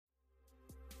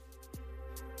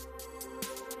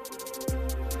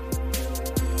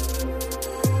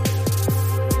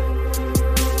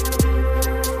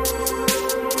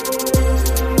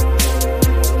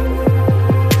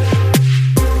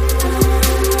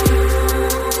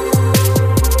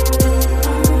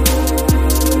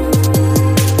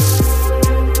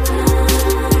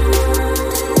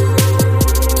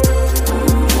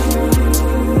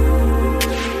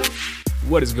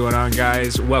What is going on,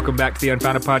 guys? Welcome back to the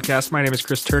Unfounded Podcast. My name is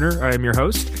Chris Turner. I am your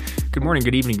host. Good morning,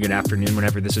 good evening, good afternoon,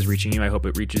 whenever this is reaching you. I hope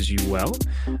it reaches you well.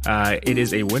 It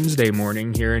is a Wednesday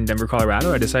morning here in Denver,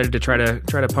 Colorado. I decided to try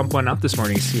to pump one out this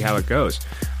morning and see how it goes.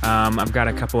 I've got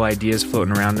a couple ideas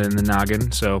floating around in the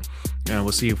noggin, so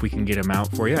we'll see if we can get them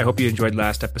out for you. I hope you enjoyed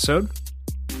last episode.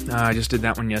 I just did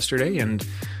that one yesterday, and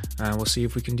we'll see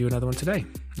if we can do another one today.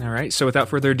 All right, so without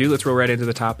further ado, let's roll right into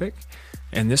the topic.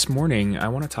 And this morning, I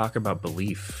want to talk about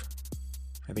belief.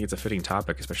 I think it's a fitting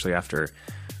topic, especially after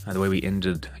the way we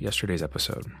ended yesterday's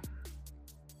episode.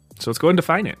 So let's go and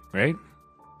define it, right?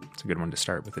 It's a good one to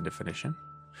start with, a definition.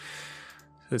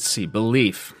 Let's see,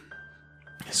 belief.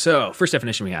 So, first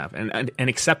definition we have, an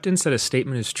acceptance that a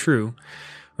statement is true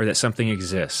or that something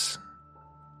exists.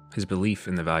 His belief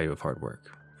in the value of hard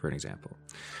work, for an example.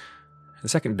 The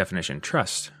second definition,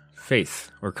 trust,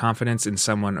 faith, or confidence in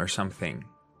someone or something.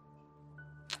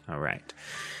 All right.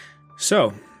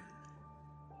 So,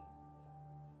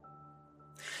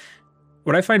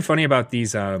 what I find funny about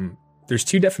these, there's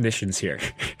two definitions here,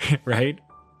 right?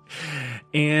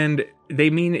 And they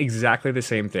mean exactly the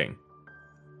same thing.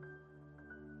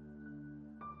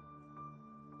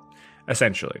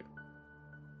 Essentially.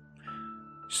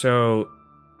 So,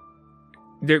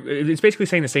 it's basically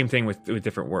saying the same thing with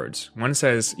different words. One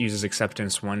uses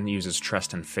acceptance, one uses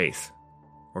trust and faith,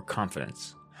 or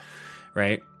confidence,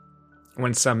 right?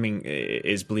 When something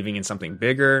is believing in something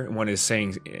bigger, one is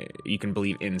saying you can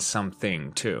believe in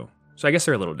something too. So I guess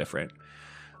they're a little different.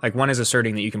 Like one is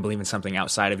asserting that you can believe in something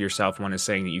outside of yourself. One is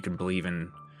saying that you can believe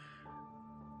in,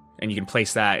 and you can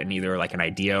place that in either like an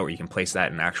idea or you can place that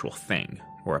in an actual thing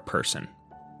or a person.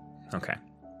 Okay.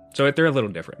 So they're a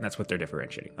little different. That's what they're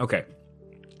differentiating. Okay.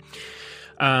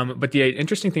 But the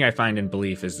interesting thing I find in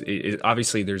belief is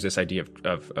obviously there's this idea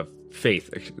of faith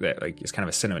that like is kind of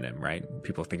a synonym, right?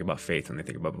 People think about faith when they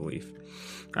think about belief.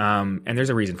 And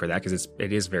there's a reason for that because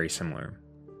it is very similar.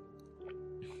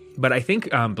 But I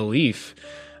think belief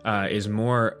is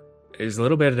a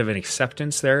little bit of an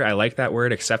acceptance there. I like that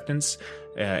word, acceptance,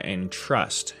 and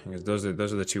trust. Because those are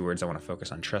the two words I want to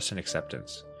focus on, trust and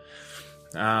acceptance.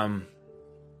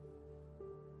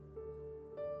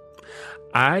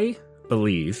 I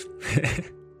believe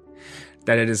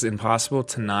that it is impossible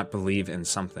to not believe in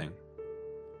something.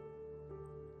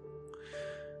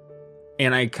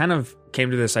 And I kind of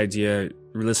came to this idea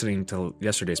listening to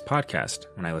yesterday's podcast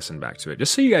when I listened back to it.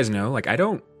 Just so you guys know, like I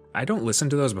don't listen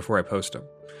to those before I post them.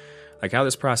 Like how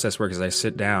this process works is I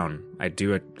sit down, I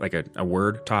do a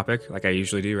word topic like I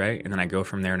usually do, right? And then I go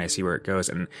from there and I see where it goes.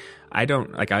 And I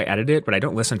edit it, but I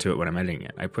don't listen to it when I'm editing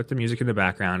it. I put the music in the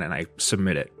background and I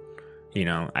submit it.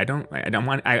 I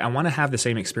want to have the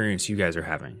same experience you guys are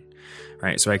having,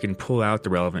 right? So I can pull out the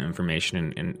relevant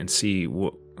information and see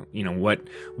what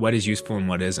is useful and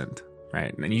what isn't,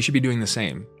 right? And you should be doing the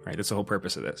same, right? That's the whole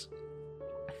purpose of this.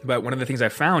 But one of the things I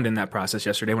found in that process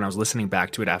yesterday when I was listening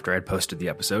back to it after I'd posted the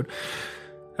episode,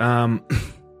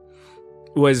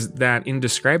 was that in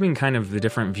describing kind of the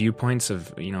different viewpoints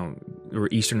of,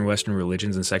 Eastern and Western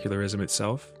religions and secularism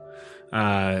itself,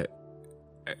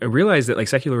 I realized that like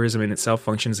secularism in itself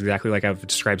functions exactly like I've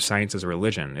described science as a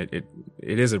religion.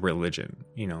 It is a religion,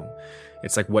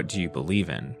 It's like, what do you believe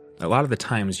in? A lot of the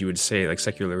times you would say like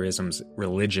secularism's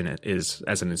religion is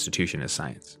as an institution is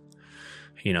science.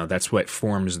 That's what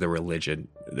forms the religion,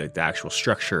 the actual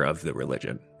structure of the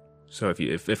religion. So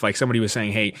if like somebody was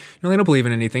saying, hey, they don't believe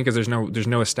in anything because there's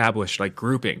no established like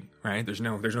grouping, right? There's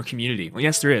no community. Well,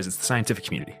 yes, there is. It's the scientific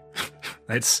community.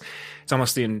 It's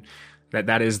almost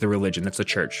that is the religion. That's the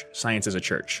church. Science is a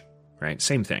church, right?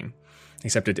 Same thing,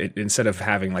 except it instead of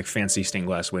having like fancy stained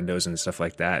glass windows and stuff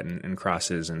like that, and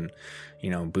crosses and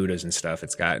Buddhas and stuff,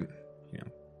 it's got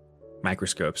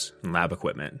microscopes and lab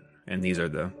equipment, and these are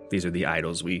the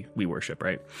idols we worship,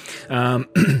 right?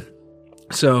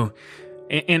 So.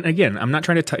 And again, I'm not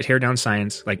trying to tear down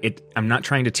science. I'm not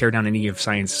trying to tear down any of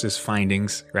science's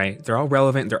findings, right? They're all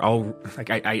relevant. They're all like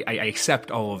I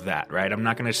accept all of that, right? I'm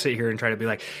not going to sit here and try to be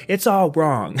like it's all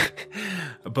wrong.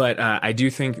 But I do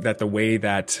think that the way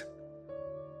that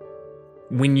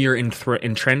when you're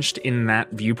entrenched in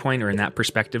that viewpoint or in that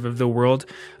perspective of the world,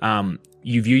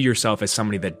 you view yourself as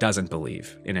somebody that doesn't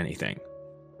believe in anything.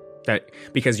 That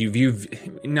because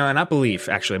not belief,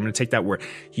 actually, I'm going to take that word.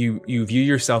 You view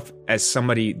yourself as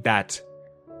somebody that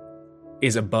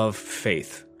is above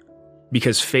faith,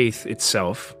 because faith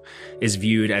itself is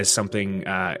viewed as something,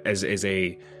 as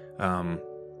a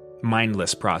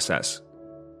mindless process,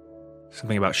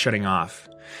 something about shutting off.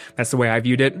 That's the way I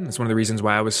viewed it. That's one of the reasons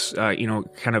why I was,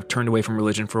 kind of turned away from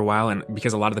religion for a while. And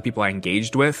because a lot of the people I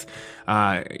engaged with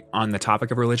on the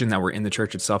topic of religion that were in the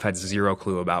church itself had zero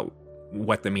clue about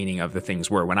what the meaning of the things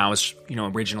were when I was,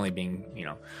 originally being,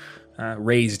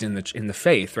 raised in the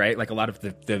faith, right? Like a lot of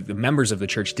the members of the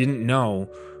church didn't know,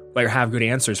 like, or have good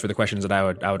answers for the questions that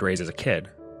I would raise as a kid.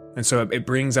 And so it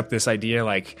brings up this idea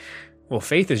like, well,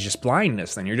 faith is just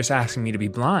blindness. Then you're just asking me to be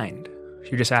blind.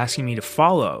 You're just asking me to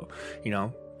follow,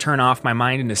 turn off my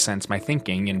mind in a sense, my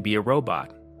thinking, and be a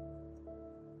robot.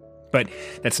 But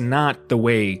that's not the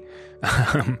way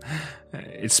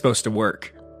it's supposed to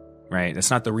work, right? That's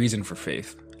not the reason for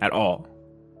faith at all.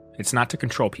 It's not to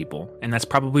control people. And that's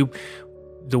probably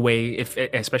the way,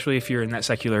 especially if you're in that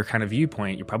secular kind of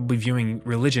viewpoint, you're probably viewing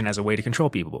religion as a way to control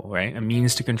people, right? A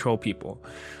means to control people.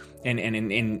 And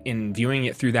in viewing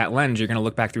it through that lens, you're going to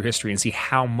look back through history and see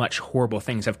how much horrible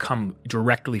things have come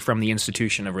directly from the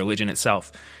institution of religion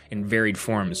itself in varied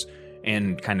forms.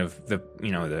 And kind of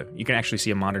you can actually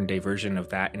see a modern day version of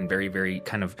that in very, very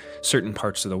kind of certain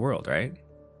parts of the world, right?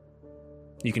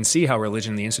 You can see how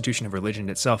religion, the institution of religion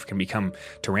itself, can become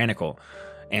tyrannical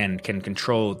and can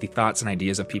control the thoughts and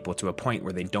ideas of people to a point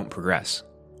where they don't progress.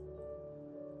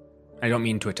 I don't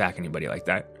mean to attack anybody like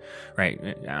that, right?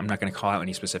 I'm not going to call out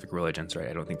any specific religions, right?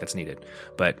 I don't think that's needed.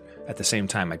 But at the same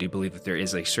time, I do believe that there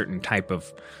is a certain type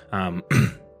of,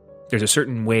 there's a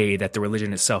certain way that the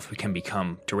religion itself can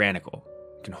become tyrannical,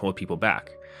 can hold people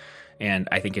back. And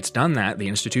I think it's done that. The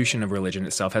institution of religion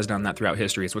itself has done that throughout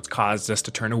history. It's what's caused us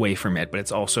to turn away from it, but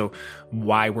it's also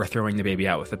why we're throwing the baby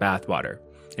out with the bathwater.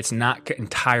 It's not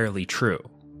entirely true.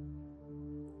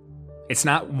 It's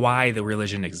not why the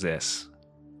religion exists,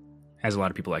 as a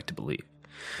lot of people like to believe.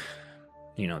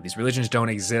 These religions don't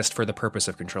exist for the purpose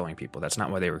of controlling people. That's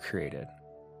not why they were created.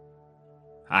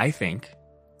 I think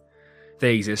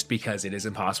they exist because it is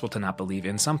impossible to not believe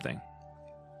in something.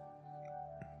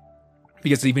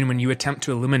 Because even when you attempt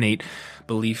to eliminate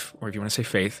belief, or if you want to say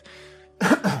faith,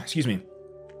 excuse me,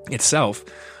 itself,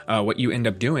 what you end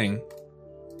up doing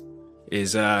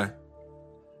is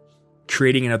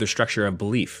creating another structure of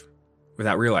belief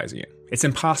without realizing it. It's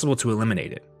impossible to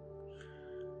eliminate it.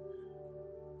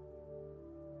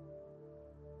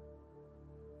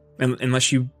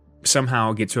 Unless you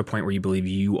somehow get to a point where you believe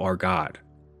you are God.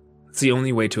 It's the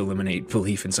only way to eliminate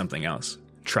belief in something else.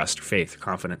 Trust, faith,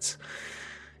 confidence,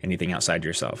 anything outside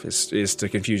yourself is to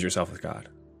confuse yourself with God.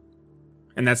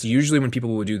 And that's usually when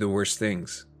people will do the worst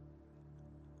things.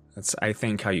 That's, I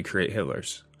think, how you create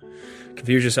Hitlers.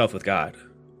 Confuse yourself with God.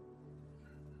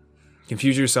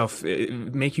 Confuse yourself,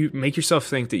 make yourself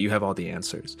think that you have all the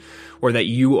answers, or that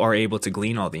you are able to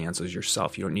glean all the answers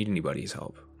yourself. You don't need anybody's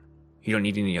help. You don't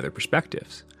need any other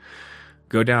perspectives.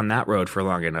 Go down that road for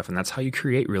long enough, and that's how you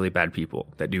create really bad people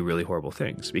that do really horrible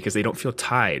things, because they don't feel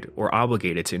tied or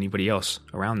obligated to anybody else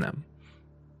around them.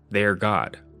 They are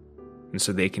God, and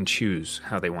so they can choose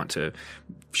how they want to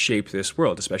shape this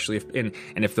world, especially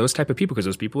if those type of people, because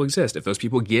those people exist, if those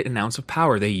people get an ounce of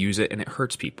power, they use it and it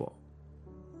hurts people.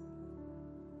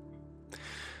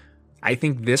 I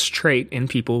think this trait in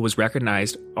people was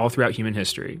recognized all throughout human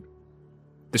history.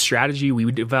 The strategy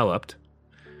we developed,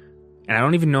 and I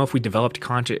don't even know if we developed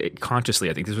consciously.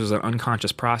 I think this was an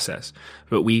unconscious process.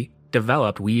 But we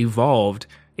evolved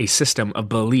a system of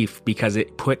belief because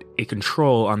it put a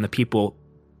control on the people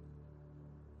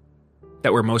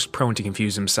that were most prone to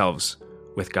confuse themselves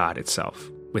with God itself,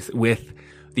 with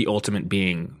the ultimate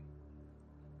being.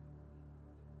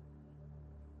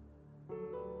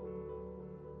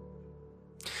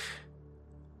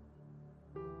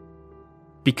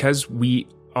 Because we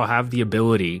all have the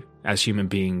ability as human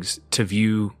beings to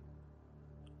view,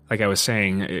 like I was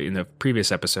saying in the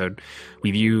previous episode,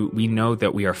 we know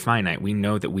that we are finite. We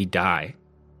know that we die.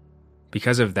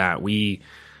 Because of that, we've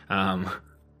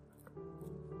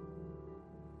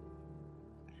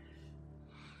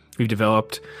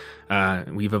evolved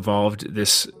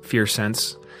this fear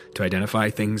sense to identify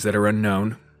things that are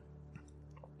unknown.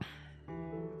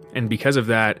 And because of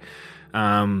that,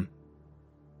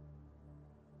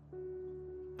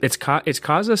 it's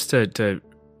caused us to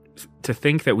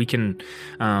think that we can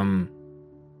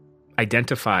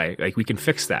identify, like we can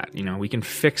fix that. You can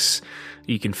fix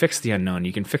the unknown.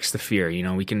 You can fix the fear.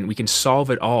 We can solve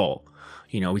it all.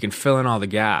 We can fill in all the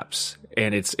gaps,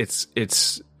 and it's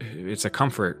a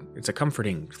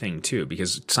comforting thing too,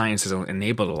 because science has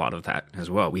enabled a lot of that as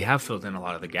well. We have filled in a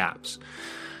lot of the gaps,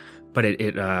 but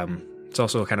it's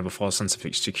also kind of a false sense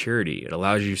of security. It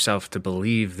allows yourself to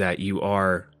believe that you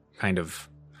are kind of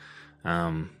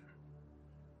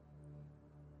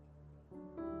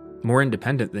more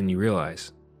independent than you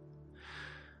realize.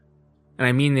 And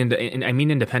I mean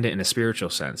independent in a spiritual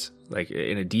sense, like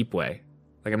in a deep way.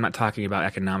 Like I'm not talking about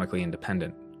economically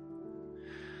independent.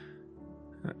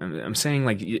 I'm saying,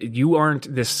 like, you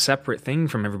aren't this separate thing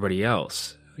from everybody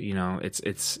else. You know,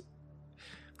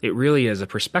 it really is a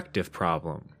perspective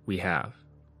problem we have.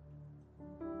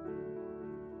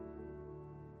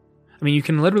 I mean, you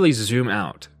can literally zoom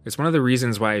out. It's one of the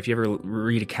reasons why, if you ever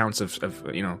read accounts of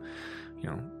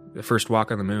the first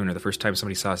walk on the moon, or the first time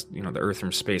somebody saw, the Earth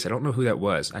from space. I don't know who that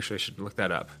was. Actually, I should look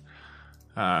that up.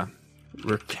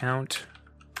 Recount.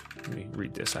 Let me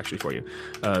read this actually for you.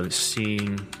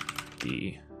 Seeing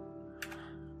the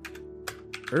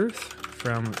Earth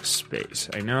from space.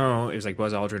 I know it was like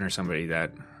Buzz Aldrin or somebody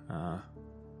that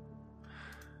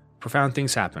profound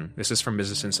things happen. This is from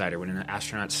Business Insider, when an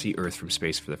astronaut see Earth from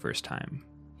space for the first time.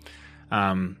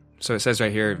 So it says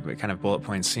right here, kind of bullet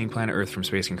points: seeing planet Earth from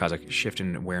space can cause a shift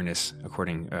in awareness,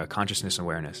 consciousness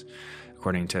awareness,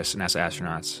 according to NASA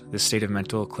astronauts. This state of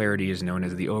mental clarity is known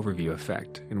as the overview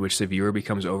effect, in which the viewer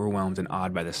becomes overwhelmed and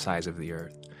awed by the size of the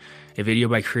Earth. A video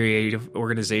by creative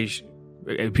organization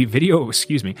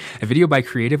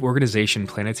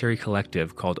Planetary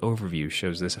Collective called Overview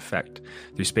shows this effect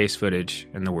through space footage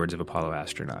and the words of Apollo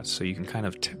astronauts. So you can kind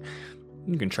of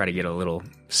you can try to get a little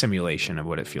simulation of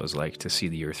what it feels like to see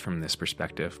the Earth from this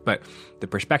perspective. But the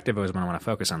perspective is what I want to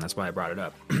focus on. That's why I brought it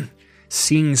up.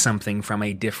 Seeing something from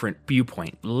a different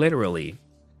viewpoint literally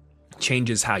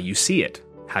changes how you see it,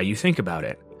 how you think about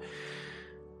it.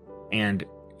 And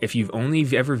if you've only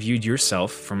ever viewed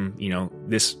yourself from,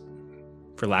 this,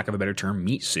 for lack of a better term,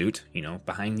 meat suit,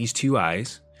 behind these two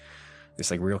eyes, this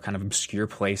like real kind of obscure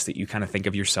place that you kind of think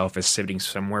of yourself as sitting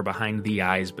somewhere behind the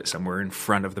eyes, but somewhere in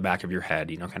front of the back of your head,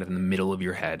 kind of in the middle of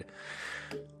your head.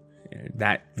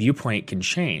 That viewpoint can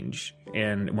change.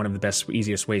 And one of the best,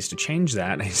 easiest ways to change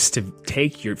that is to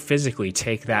physically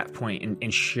take that point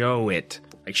and show it,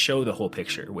 like show the whole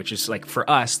picture, which is like, for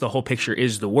us, the whole picture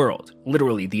is the world,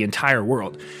 literally the entire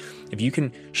world. If you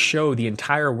can show the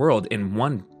entire world in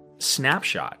one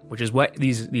snapshot, which is what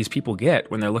these people get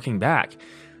when they're looking back,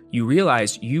 you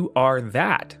realize you are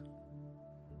that.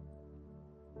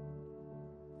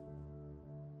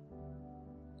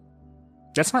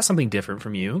 That's not something different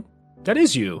from you. That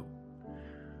is you.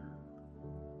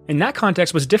 In that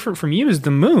context, what's different from you is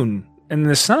the moon and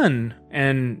the sun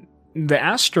and the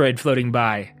asteroid floating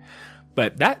by.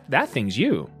 But that thing's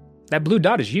you. That blue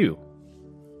dot is you.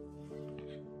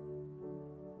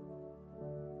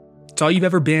 It's all you've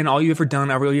ever been, all you've ever done,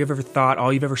 all you've ever thought,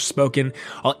 all you've ever spoken,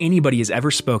 all anybody has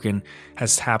ever spoken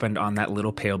has happened on that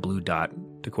little pale blue dot,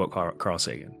 to quote Carl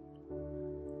Sagan.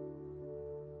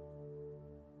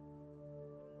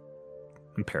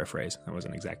 And paraphrase. That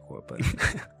wasn't an exact quote, but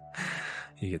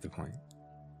you get the point.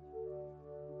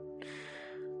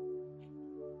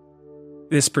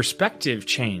 This perspective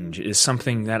change is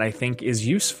something that I think is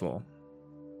useful.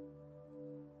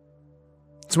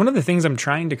 It's one of the things I'm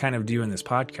trying to kind of do in this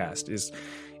podcast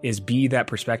is be that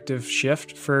perspective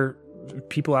shift for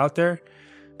people out there,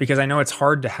 because I know it's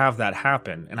hard to have that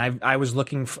happen. And I was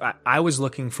looking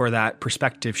for that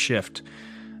perspective shift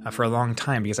for a long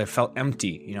time, because I felt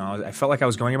empty. I felt like I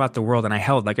was going about the world, and I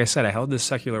held this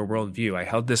secular worldview. I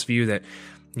held this view that,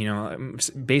 I'm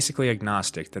basically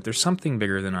agnostic, that there's something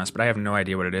bigger than us, but I have no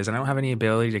idea what it is, and I don't have any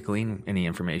ability to glean any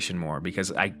information more,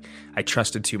 because I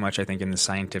trusted too much, I think, in the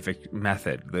scientific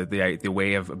method, the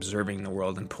way of observing the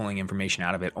world and pulling information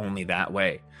out of it only that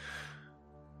way.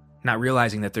 Not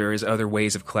realizing that there is other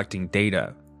ways of collecting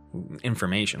data,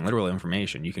 information, literal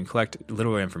information. You can collect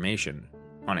literal information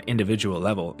on an individual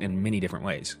level in many different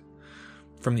ways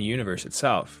from the universe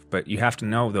itself, but you have to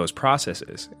know those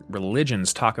processes.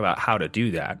 Religions talk about how to do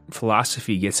that.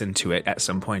 Philosophy gets into it at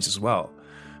some points as well,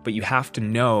 but you have to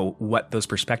know what those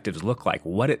perspectives look like,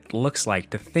 what it looks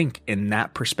like to think in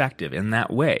that perspective, in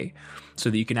that way, so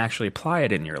that you can actually apply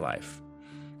it in your life.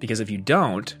 Because if you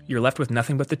don't, you're left with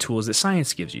nothing but the tools that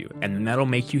science gives you, and then that'll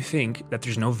make you think that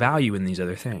there's no value in these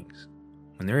other things,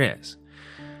 when there is.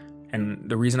 And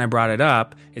the reason I brought it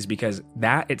up is because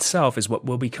that itself is what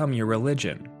will become your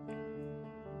religion.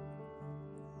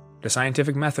 The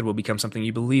scientific method will become something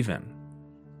you believe in.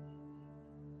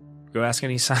 Go ask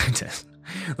any scientist.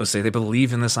 They'll say they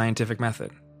believe in the scientific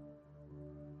method.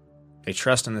 They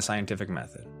trust in the scientific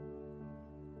method.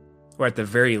 Or at the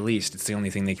very least, it's the only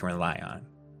thing they can rely on.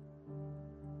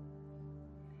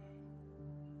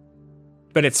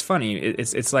 But it's funny.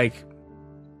 It's like,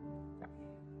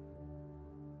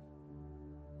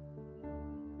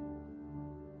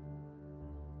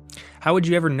 how would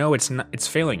you ever know it's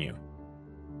failing you?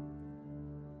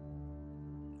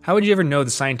 How would you ever know the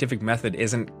scientific method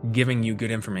isn't giving you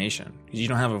good information? Because you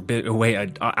don't have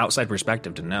an outside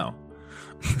perspective to know.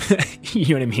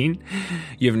 You know what I mean?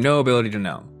 You have no ability to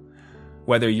know.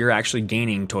 whether you're actually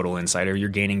gaining total insight or you're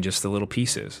gaining just the little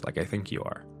pieces like I think you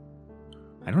are.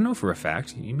 I don't know for a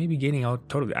fact. You may be gaining all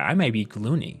total. I may be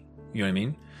loony. You know what I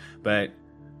mean? But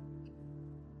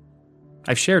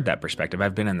I've shared that perspective.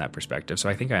 I've been in that perspective, so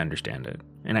I think I understand it.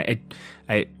 And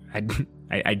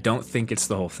I don't think it's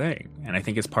the whole thing. And I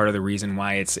think it's part of the reason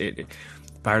why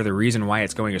part of the reason why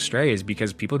it's going astray is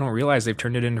because people don't realize they've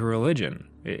turned it into a religion.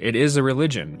 It is a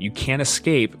religion. You can't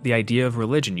escape the idea of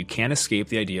religion. You can't escape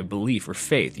the idea of belief or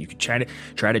faith. You could try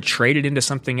to trade it into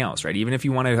something else, right? Even if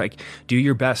you want to like do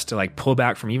your best to like pull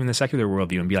back from even the secular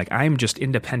worldview and be like, I'm just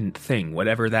independent thing,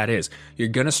 whatever that is. You're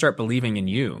gonna start believing in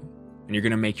you, and you're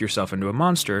gonna make yourself into a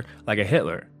monster like a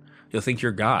Hitler. You'll think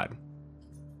you're God.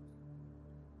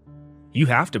 You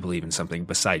have to believe in something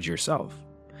besides yourself.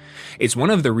 It's one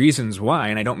of the reasons why,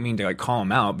 and I don't mean to like call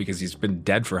him out because he's been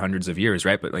dead for hundreds of years,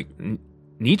 right? But like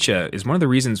Nietzsche is one of the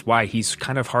reasons why he's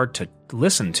kind of hard to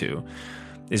listen to,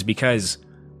 is because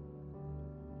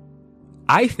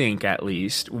I think at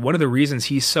least one of the reasons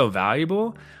he's so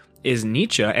valuable is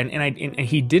Nietzsche, and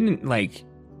he didn't like.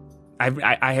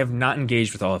 I have not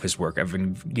engaged with all of his work. I've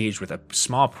engaged with a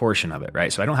small portion of it,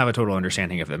 right? So I don't have a total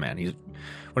understanding of the man. He's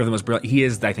one of the most brilliant. He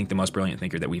is, I think, the most brilliant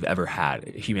thinker that we've ever had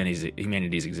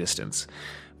humanity's existence.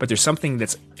 But there's something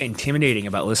that's intimidating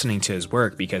about listening to his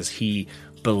work because he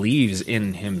believes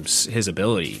in his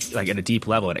ability, like at a deep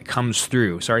level, and it comes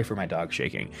through. Sorry for my dog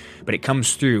shaking, but it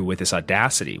comes through with this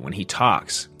audacity when he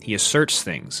talks. He asserts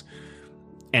things,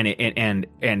 and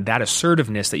that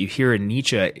assertiveness that you hear in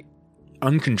Nietzsche.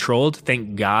 Uncontrolled,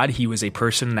 thank God he was a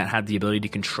person that had the ability to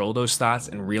control those thoughts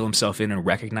and reel himself in and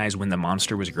recognize when the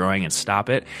monster was growing and stop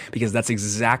it, because that's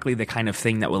exactly the kind of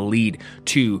thing that will lead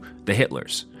to the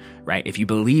Hitlers, right? If you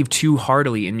believe too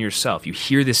heartily in yourself, you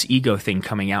hear this ego thing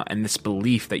coming out and this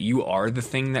belief that you are the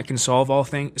thing that can solve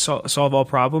all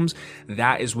problems,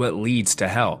 that is what leads to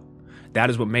hell. That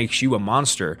is what makes you a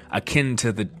monster akin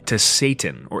to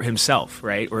Satan or himself,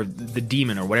 right? Or the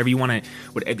demon or whatever you want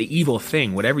to, the evil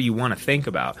thing, whatever you want to think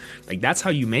about. Like that's how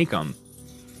you make them,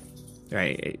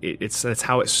 right? That's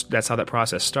how that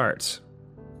process starts.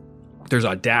 There's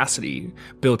audacity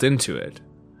built into it,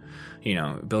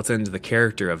 built into the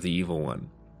character of the evil one.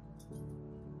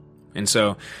 And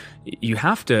so you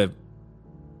have to.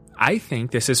 I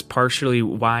think this is partially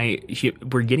why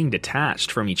we're getting detached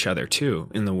from each other too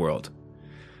in the world.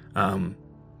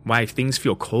 Why things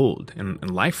feel cold and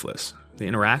lifeless. The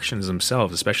interactions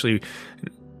themselves, especially,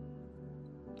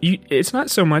 it's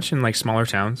not so much in like smaller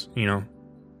towns. You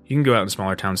can go out in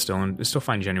smaller towns still and still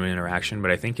find genuine interaction.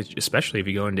 But I think especially if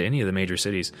you go into any of the major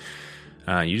cities,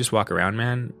 you just walk around,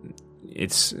 man.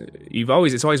 It's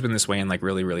always been this way in like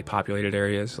really, really populated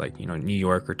areas like, New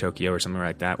York or Tokyo or something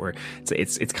like that, where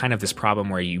it's kind of this problem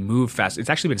where you move fast. It's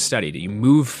actually been studied. You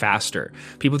move faster.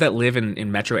 People that live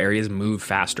in metro areas move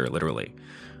faster, literally.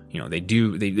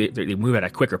 They move at a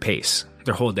quicker pace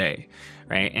their whole day.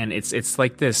 Right. And it's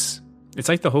like this, it's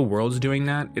like the whole world's doing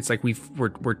that. It's like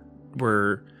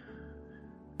we're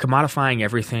commodifying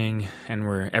everything, and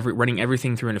we're running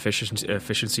everything through an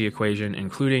efficiency equation,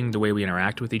 including the way we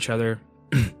interact with each other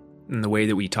and the way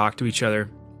that we talk to each other.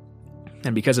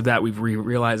 And because of that, we've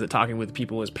realized that talking with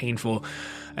people is painful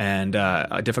and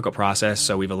a difficult process.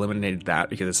 So we've eliminated that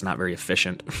because it's not very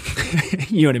efficient.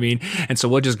 You know what I mean? And so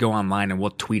we'll just go online and we'll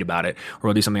tweet about it, or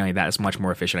we'll do something like that. It's much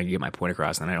more efficient. I can get my point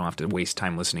across, and I don't have to waste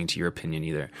time listening to your opinion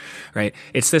either. Right?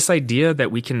 It's this idea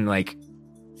that we can like.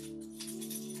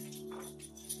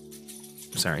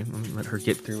 Sorry, let her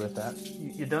get through with that.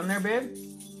 You done there, babe?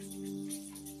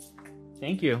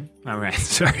 Thank you. All right,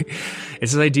 sorry.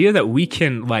 It's this idea that we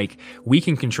can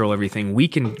control everything. We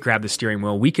can grab the steering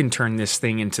wheel. We can turn this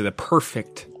thing into the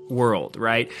perfect world,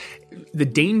 right? The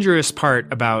dangerous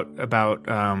part about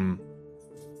the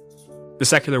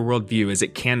secular worldview is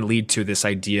it can lead to this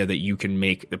idea that you can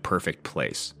make the perfect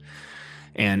place.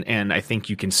 And I think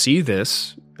you can see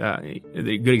this.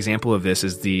 The good example of this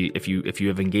is if you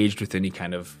have engaged with any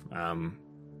kind of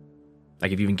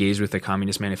like if you've engaged with the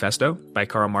Communist Manifesto by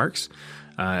Karl Marx,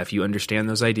 if you understand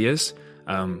those ideas,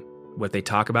 what they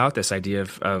talk about, this idea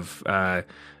of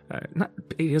not,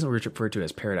 he doesn't refer to it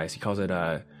as paradise. He calls it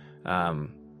no,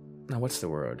 what's the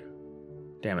word?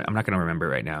 Damn it, I'm not going to remember it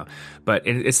right now. But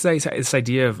it's this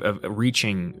idea of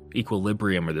reaching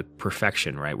equilibrium or the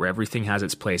perfection, right? Where everything has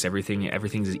its place,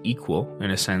 everything's equal in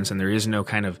a sense, and there is no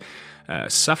kind of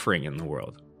suffering in the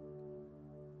world.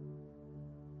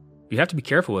 You have to be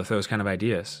careful with those kind of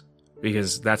ideas,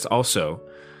 because that's also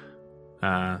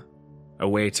a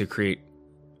way to create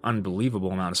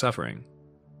unbelievable amount of suffering.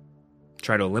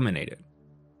 Try to eliminate it.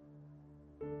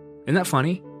 Isn't that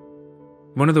funny?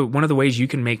 One of the ways you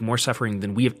can make more suffering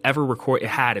than we have ever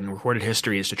had in recorded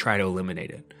history is to try to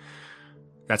eliminate it.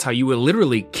 That's how you will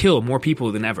literally kill more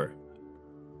people than ever.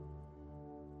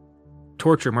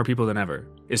 Torture more people than ever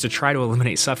is to try to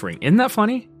eliminate suffering. Isn't that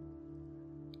funny?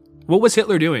 What was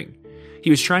Hitler doing? He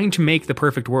was trying to make the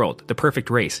perfect world, the perfect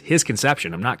race, his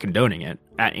conception. I'm not condoning it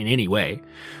in any way,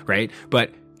 right?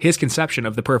 But his conception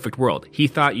of the perfect world. He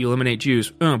thought you eliminate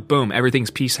Jews, boom, everything's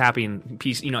peace, happy, and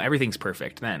peace. Everything's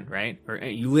perfect then, right? Or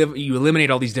you eliminate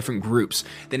all these different groups,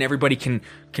 then everybody can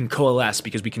coalesce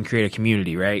because we can create a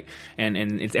community, right? And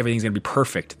everything's going to be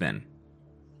perfect then.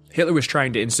 Hitler was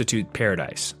trying to institute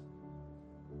paradise.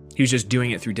 He was just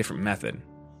doing it through a different method.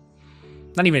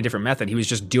 Not even a different method. He was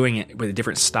just doing it with a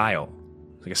different style,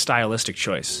 like a stylistic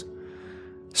choice.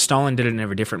 Stalin did it in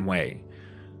a different way.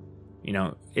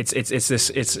 It's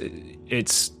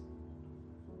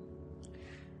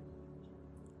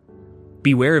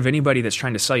beware of anybody that's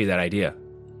trying to sell you that idea.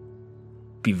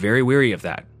 Be very wary of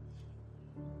that.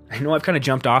 I know I've kind of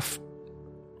jumped off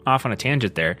on a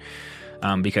tangent there,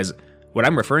 because what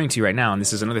I'm referring to right now, and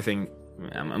this is another thing,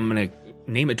 I'm going to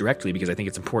name it directly because I think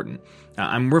it's important.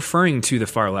 I'm referring to the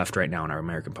far left right now in our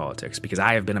American politics because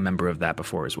I have been a member of that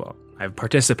before as well. I've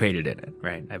participated in it,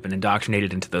 right? I've been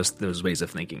indoctrinated into those ways of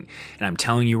thinking. And I'm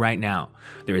telling you right now,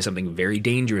 there is something very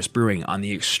dangerous brewing on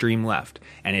the extreme left,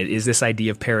 and it is this idea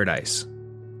of paradise.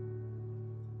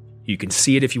 You can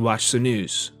see it if you watch the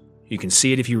news. You can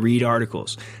see it if you read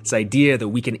articles. This idea that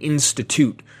we can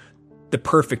institute the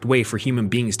perfect way for human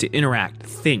beings to interact,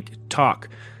 think, talk,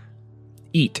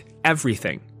 eat,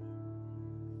 everything.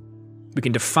 We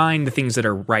can define the things that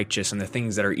are righteous and the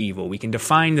things that are evil. We can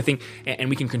define the thing, and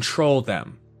we can control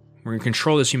them. We're going to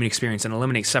control this human experience and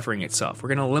eliminate suffering itself. We're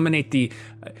going to eliminate the,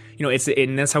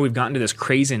 and that's how we've gotten to this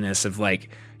craziness of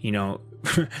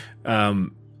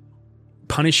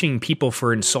punishing people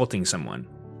for insulting someone.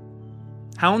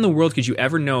 How in the world could you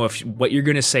ever know if what you're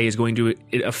going to say is going to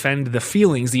offend the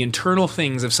feelings, the internal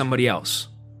things of somebody else?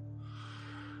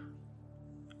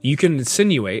 You can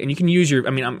insinuate, and you can use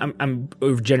I'm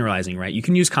generalizing, right? You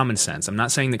can use common sense. I'm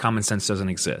not saying that common sense doesn't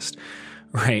exist,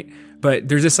 right? But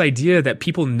there's this idea that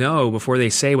people know before they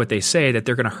say what they say that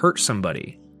they're going to hurt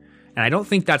somebody. And I don't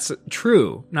think that's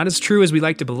true. Not as true as we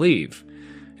like to believe.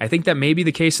 I think that may be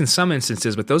the case in some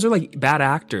instances, but those are like bad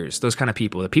actors, those kind of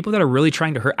people. The people that are really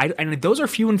trying to hurt, and those are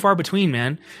few and far between,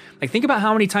 man. Like, think about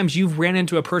how many times you've ran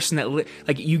into a person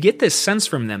that, you get this sense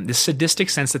from them, this sadistic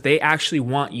sense that they actually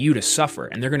want you to suffer,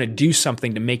 and they're going to do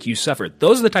something to make you suffer.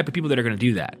 Those are the type of people that are going to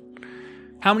do that.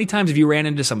 How many times have you ran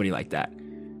into somebody like that?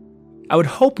 I would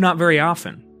hope not very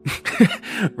often,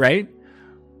 right?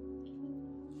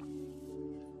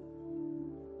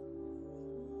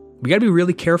 We got to be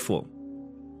really careful.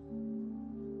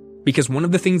 Because one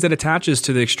of the things that attaches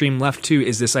to the extreme left too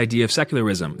is this idea of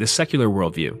secularism, this secular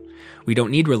worldview. We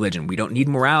don't need religion. We don't need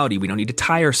morality. We don't need to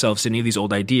tie ourselves to any of these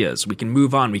old ideas. We can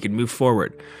move on. We can move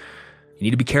forward. You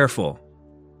need to be careful.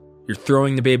 You're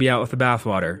throwing the baby out with the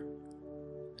bathwater,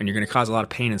 and you're going to cause a lot of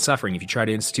pain and suffering if you try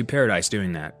to institute paradise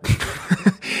doing that.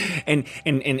 and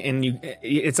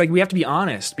it's like we have to be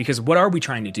honest, because what are we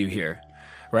trying to do here?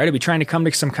 Right? Are we trying to come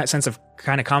to some sense of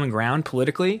kind of common ground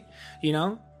politically?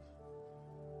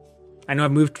 I know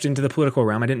I've moved into the political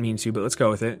realm. I didn't mean to, but let's go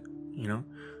with it.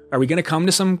 Are we going to come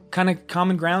to some kind of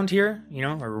common ground here?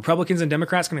 Are Republicans and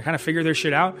Democrats going to kind of figure their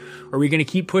shit out? Or are we going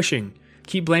to keep pushing,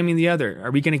 keep blaming the other?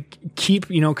 Are we going to keep,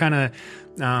 kind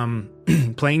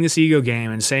of playing this ego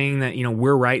game and saying that,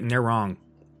 we're right and they're wrong?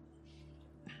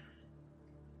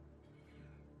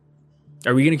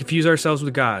 Are we going to confuse ourselves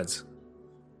with gods?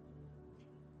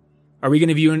 Are we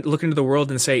going to look into the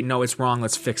world and say, no, it's wrong,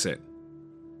 let's fix it?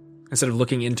 Instead of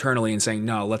looking internally and saying,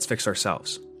 no, let's fix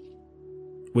ourselves.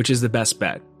 Which is the best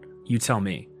bet? You tell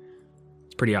me.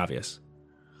 It's pretty obvious.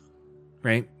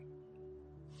 Right?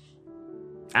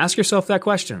 Ask yourself that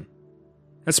question.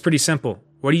 That's pretty simple.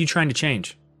 What are you trying to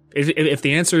change? If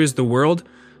the answer is the world,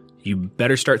 you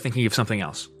better start thinking of something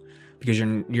else. Because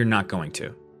you're not going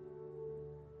to.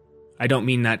 I don't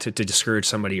mean that to discourage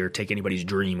somebody or take anybody's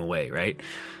dream away, right?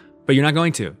 But you're not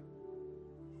going to.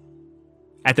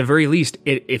 At the very least,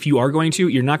 if you are going to,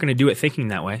 you're not going to do it thinking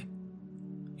that way.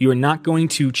 You are not going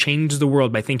to change the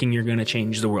world by thinking you're going to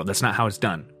change the world. That's not how it's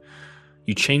done.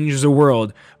 You change the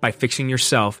world by fixing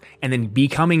yourself and then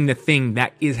becoming the thing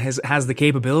that has the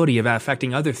capability of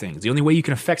affecting other things. The only way you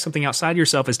can affect something outside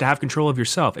yourself is to have control of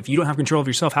yourself. If you don't have control of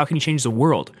yourself, how can you change the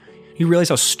world? You realize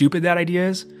how stupid that idea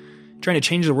is? Trying to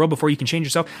change the world before you can change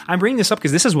yourself? I'm bringing this up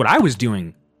because this is what I was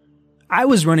doing. I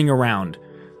was running around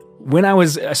when I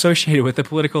was associated with the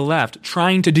political left,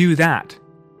 trying to do that.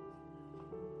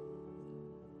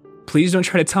 Please don't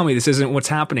try to tell me this isn't what's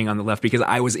happening on the left, because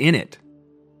I was in it.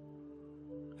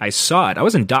 I saw it. I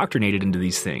was indoctrinated into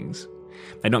these things.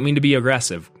 I don't mean to be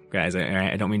aggressive, guys.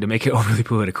 I don't mean to make it overly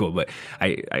political, but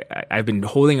I've been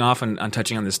holding off on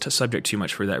touching on this subject too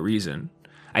much for that reason.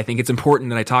 I think it's important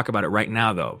that I talk about it right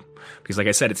now, though, because like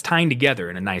I said, it's tying together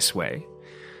in a nice way.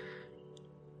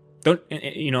 Don't,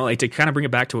 like, to kind of bring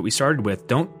it back to what we started with,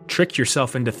 don't trick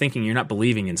yourself into thinking you're not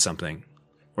believing in something.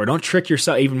 Or don't trick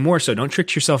yourself, even more so, don't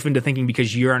trick yourself into thinking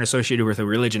because you aren't associated with a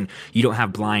religion, you don't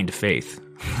have blind faith.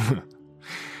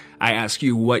 I ask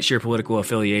you, what's your political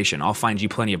affiliation? I'll find you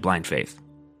plenty of blind faith.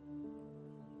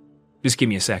 Just give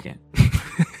me a second.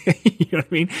 You know what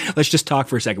I mean? Let's just talk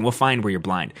for a second. We'll find where you're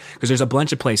blind. Because there's a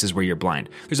bunch of places where you're blind.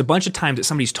 There's a bunch of times that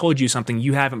somebody's told you something,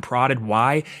 you haven't prodded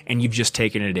why, and you've just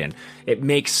taken it in. It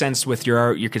makes sense with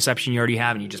your conception you already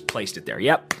have, and you just placed it there.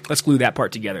 Yep, let's glue that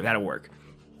part together. That'll work.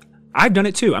 I've done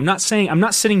it too. I'm not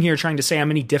sitting here trying to say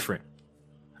I'm any different.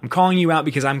 I'm calling you out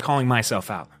because I'm calling myself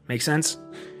out. Make sense?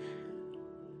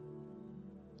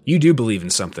 You do believe in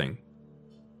something.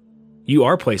 You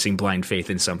are placing blind faith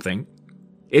in something.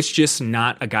 It's just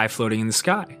not a guy floating in the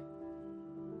sky.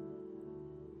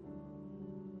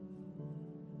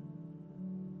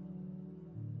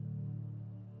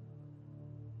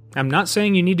 I'm not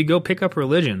saying you need to go pick up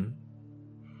religion.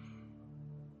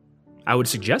 I would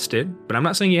suggest it, but I'm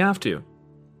not saying you have to.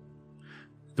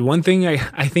 The one thing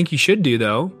I think you should do,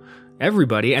 though,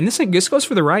 everybody, and this goes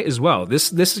for the right as well.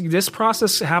 This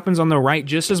process happens on the right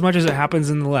just as much as it happens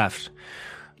in the left.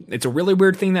 It's a really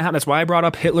weird thing that happens. That's why I brought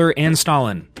up Hitler and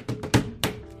Stalin.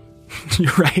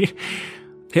 You're right.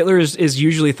 Hitler is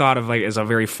usually thought of like as a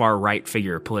very far right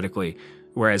figure politically,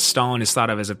 whereas Stalin is thought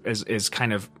of as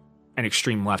kind of an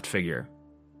extreme left figure.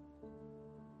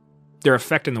 Their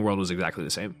effect in the world was exactly the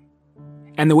same.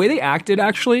 And the way they acted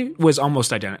actually was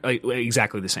almost identical,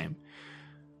 exactly the same.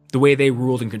 The way they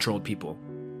ruled and controlled people.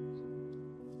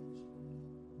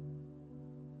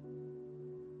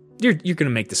 You're going to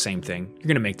make the same thing. You're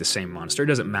going to make the same monster. It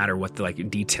doesn't matter what the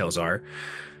details are.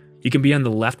 You can be on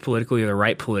the left politically or the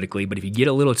right politically, but if you get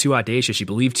a little too audacious, you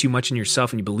believe too much in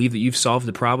yourself and you believe that you've solved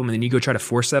the problem and then you go try to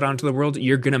force that onto the world,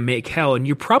 you're going to make hell, and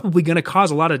you're probably going to cause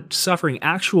a lot of suffering,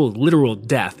 actual literal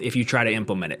death if you try to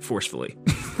implement it forcefully.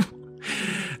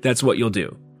 That's what you'll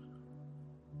do.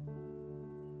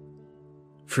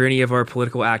 For any of our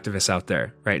political activists out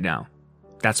there right now,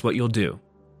 that's what you'll do.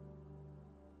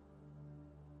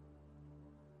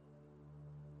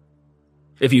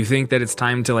 If you think that it's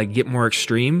time to get more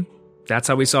extreme, that's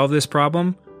how we solve this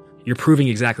problem, you're proving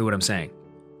exactly what I'm saying.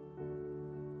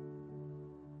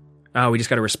 Oh, we just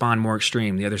got to respond more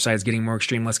extreme. The other side's getting more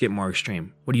extreme. Let's get more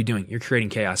extreme. What are you doing? You're creating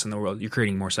chaos in the world. You're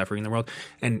creating more suffering in the world.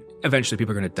 And eventually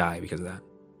people are going to die because of that.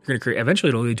 Eventually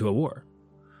it'll lead to a war.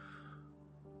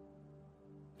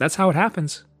 That's how it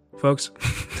happens, folks.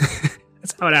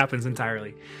 That's how it happens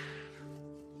entirely.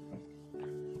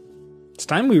 It's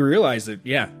time we realize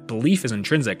that, belief is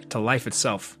intrinsic to life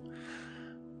itself.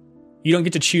 You don't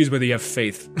get to choose whether you have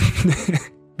faith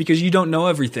because you don't know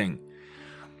everything.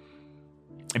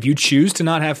 If you choose to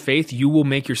not have faith, you will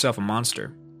make yourself a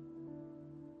monster.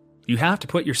 You have to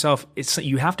put yourself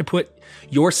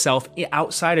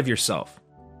outside of yourself.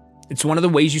 It's one of the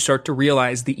ways you start to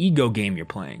realize the ego game you're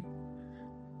playing.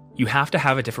 You have to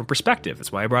have a different perspective.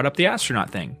 That's why I brought up the astronaut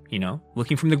thing,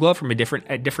 looking from the globe from a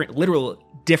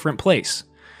different place.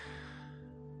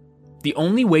 The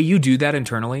only way you do that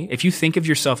internally, if you think of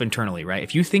yourself internally, right?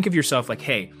 If you think of yourself like,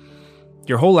 hey,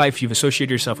 your whole life you've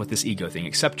associated yourself with this ego thing,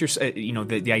 accept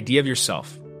the idea of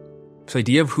yourself. So the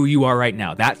idea of who you are right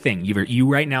now, that thing,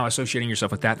 you right now associating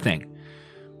yourself with that thing.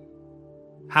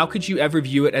 How could you ever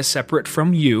view it as separate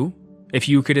from you if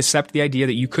you could accept the idea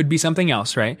that you could be something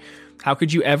else, right? How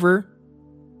could you ever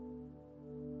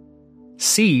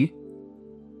see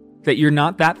that you're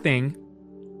not that thing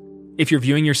if you're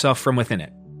viewing yourself from within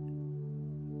it?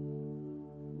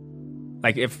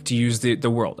 Like, if to use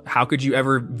the world, how could you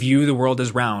ever view the world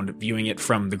as round, viewing it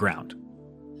from the ground?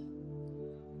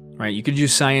 Right? You could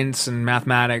use science and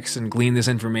mathematics and glean this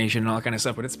information and all that kind of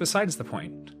stuff, but it's besides the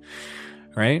point,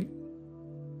 right?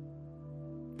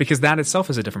 Because that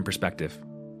itself is a different perspective.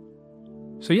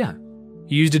 So you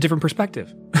used a different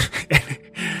perspective.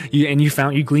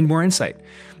 you gleaned more insight.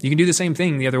 You can do the same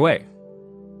thing the other way,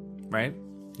 right?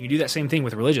 You can do that same thing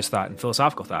with religious thought and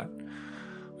philosophical thought.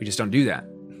 We just don't do that.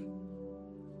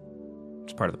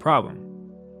 It's part of the problem.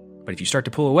 But if you start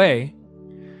to pull away,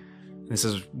 this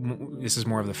is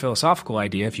more of the philosophical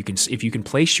idea. If you can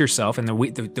place yourself, and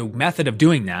the method of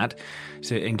doing that,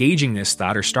 to engaging this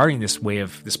thought or starting this way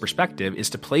of this perspective, is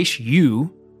to place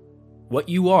you, what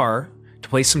you are, to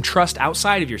place some trust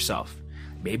outside of yourself.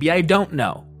 Maybe I don't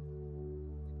know.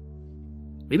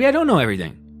 Maybe I don't know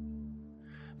everything.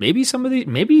 Maybe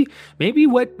maybe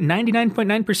what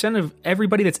 99.9% of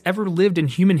everybody that's ever lived in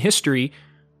human history,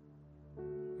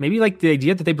 maybe like the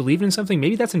idea that they believed in something,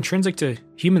 maybe that's intrinsic to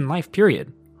human life,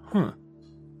 period.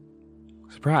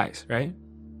 Surprise, right?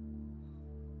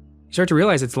 You start to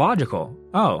realize it's logical.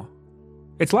 Oh,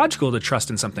 it's logical to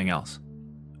trust in something else.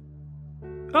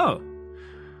 Oh,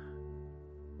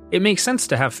 it makes sense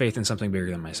to have faith in something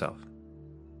bigger than myself.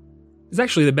 It's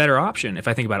actually the better option if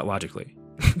I think about it logically.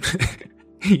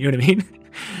 You know what I mean?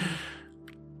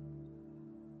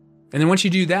 And then once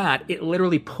you do that, it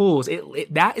literally pulls.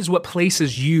 That is what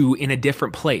places you in a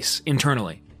different place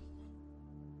internally.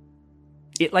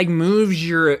 It like moves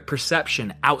your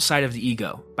perception outside of the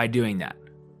ego by doing that.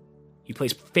 You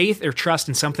place faith or trust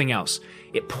in something else.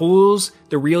 It pulls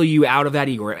the real you out of that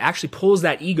ego, or it actually pulls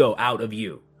that ego out of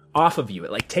you. Off of you.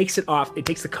 It like takes it off. It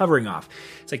takes the covering off.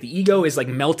 It's like the ego is like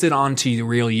melted onto the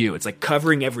real you. It's like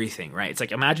covering everything, right? It's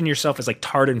like imagine yourself as like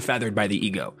tarred and feathered by the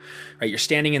ego, right? You're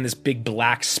standing in this big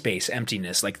black space,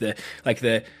 emptiness, like the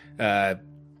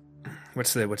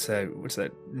what's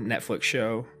that Netflix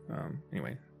show?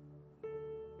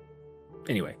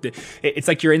 Anyway, it's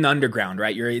like you're in the underground,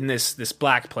 right? You're in this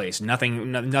black place,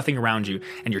 nothing around you,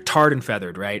 and you're tarred and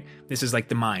feathered, right? This is like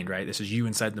the mind, right? This is you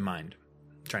inside the mind.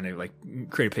 Trying to like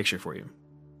create a picture for you.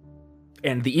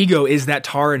 And the ego is that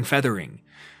tar and feathering.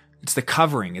 It's the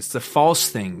covering. It's the false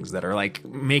things that are like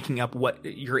making up what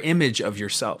your image of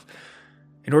yourself.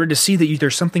 In order to see that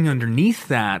there's something underneath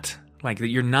that, like that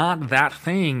you're not that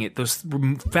thing, those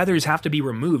feathers have to be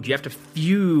removed. You have to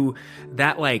view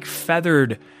that like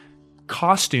feathered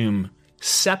costume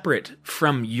separate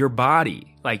from your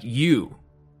body, like you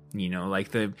know,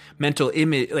 like the mental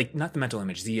image, like not the mental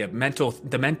image, the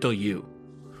mental you.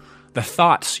 The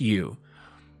thoughts you.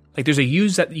 Like there's a you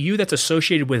that's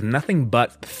associated with nothing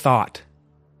but thought.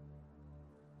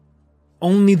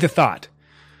 Only the thought.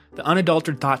 The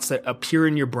unadulterated thoughts that appear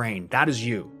in your brain. That is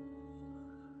you.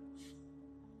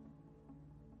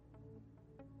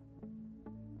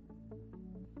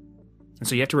 And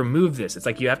so you have to remove this. It's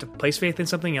like you have to place faith in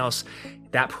something else.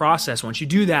 That process, once you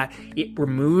do that, it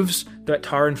removes that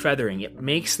tar and feathering.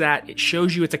 It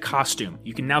shows you it's a costume.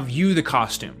 You can now view the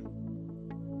costume.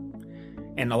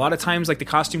 And a lot of times, like the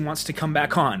costume wants to come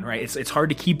back on, right? It's hard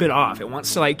to keep it off. It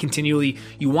wants to like continually,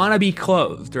 you want to be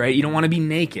clothed, right? You don't want to be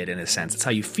naked in a sense. It's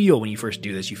how you feel when you first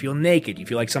do this. You feel naked. You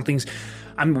feel like something's,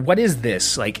 what is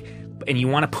this? Like, and you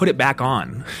want to put it back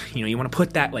on. You know, you want to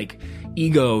put that like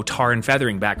ego tar and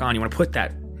feathering back on. You want to put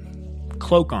that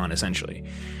cloak on essentially.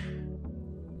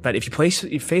 But if you place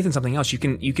faith in something else, you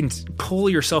can pull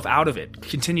yourself out of it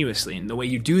continuously. And the way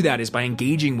you do that is by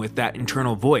engaging with that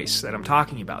internal voice that I'm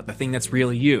talking about, the thing that's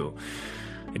really you.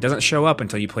 It doesn't show up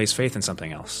until you place faith in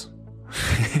something else.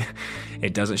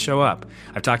 It doesn't show up.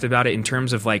 I've talked about it in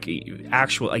terms of like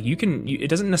actual, like it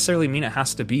doesn't necessarily mean it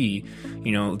has to be,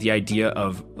 you know, the idea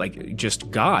of like just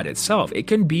God itself. It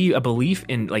can be a belief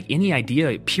in like any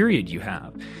idea, period, you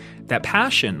have. That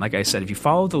passion, like I said, if you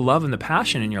follow the love and the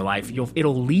passion in your life,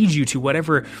 it'll lead you to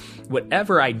whatever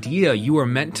idea you were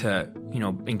meant to, you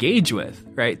know, engage with,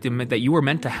 right? That you were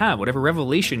meant to have, whatever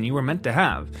revelation you were meant to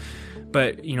have.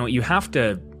 But, you know, you have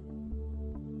to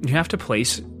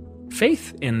place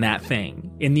faith in that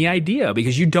thing, in the idea,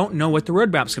 because you don't know what the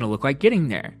roadmap's going to look like getting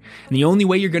there. And the only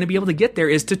way you're going to be able to get there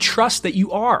is to trust that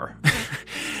you are.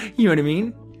 You know what I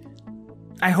mean?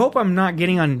 I hope I'm not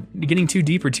getting too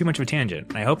deep or too much of a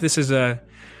tangent. I hope this is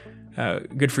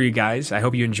good for you guys. I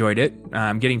hope you enjoyed it.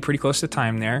 I'm getting pretty close to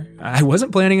time there. I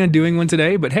wasn't planning on doing one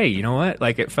today, but hey, you know what?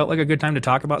 Like it felt like a good time to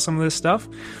talk about some of this stuff.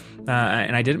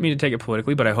 And I didn't mean to take it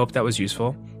politically, but I hope that was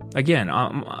useful. Again,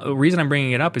 the reason I'm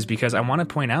bringing it up is because I want to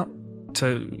point out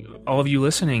to all of you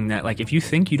listening that like if you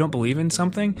think you don't believe in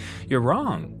something, you're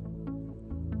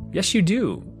wrong. Yes, you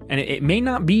do. And it may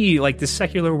not be like the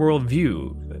secular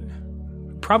worldview.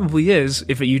 Probably is.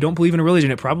 If you don't believe in a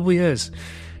religion, it probably is.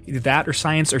 Either that or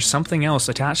science or something else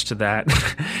attached to that.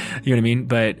 You know what I mean?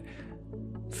 But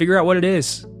figure out what it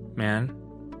is, man.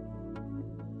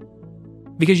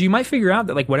 Because you might figure out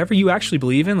that like whatever you actually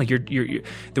believe in, like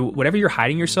whatever you're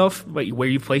hiding yourself, like where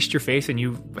you placed your faith and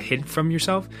you hid from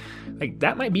yourself, like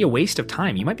that might be a waste of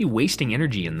time. You might be wasting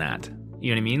energy in that. You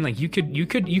know what I mean? Like you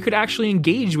could actually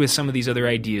engage with some of these other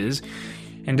ideas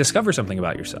and discover something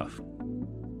about yourself.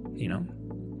 You know?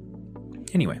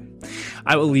 Anyway,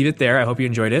 I will leave it there. I hope you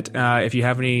enjoyed it. If you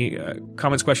have any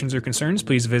comments, questions, or concerns,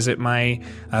 please visit my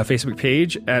Facebook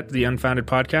page at The Unfounded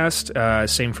Podcast.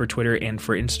 Same for Twitter and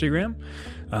for Instagram.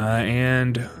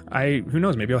 And who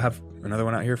knows, maybe I'll have another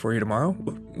one out here for you tomorrow.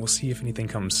 We'll see if anything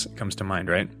comes to mind,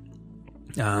 right?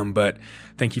 But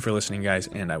thank you for listening, guys,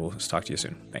 and I will talk to you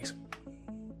soon. Thanks.